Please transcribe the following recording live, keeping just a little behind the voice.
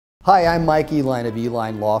Hi, I'm Mike Ehline of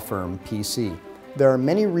Ehline Law Firm, PC. There are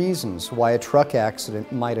many reasons why a truck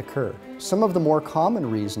accident might occur. Some of the more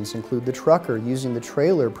common reasons include the trucker using the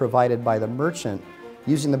trailer provided by the merchant,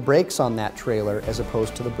 using the brakes on that trailer as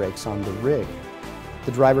opposed to the brakes on the rig.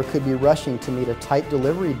 The driver could be rushing to meet a tight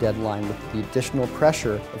delivery deadline with the additional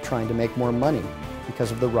pressure of trying to make more money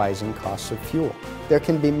because of the rising costs of fuel. There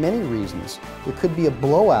can be many reasons. It could be a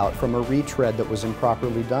blowout from a retread that was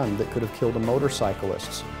improperly done that could have killed a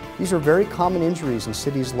motorcyclist. These are very common injuries in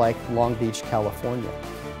cities like Long Beach, California.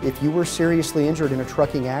 If you were seriously injured in a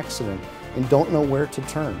trucking accident and don't know where to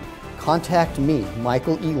turn, contact me,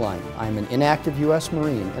 Michael Ehline. I'm an inactive U.S.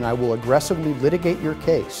 Marine, and I will aggressively litigate your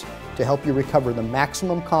case to help you recover the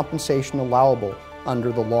maximum compensation allowable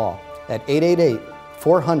under the law at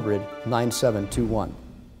 888-400-9721.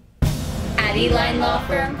 At Ehline Law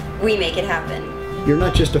Firm, we make it happen. You're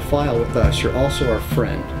not just a file with us, you're also our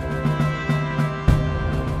friend.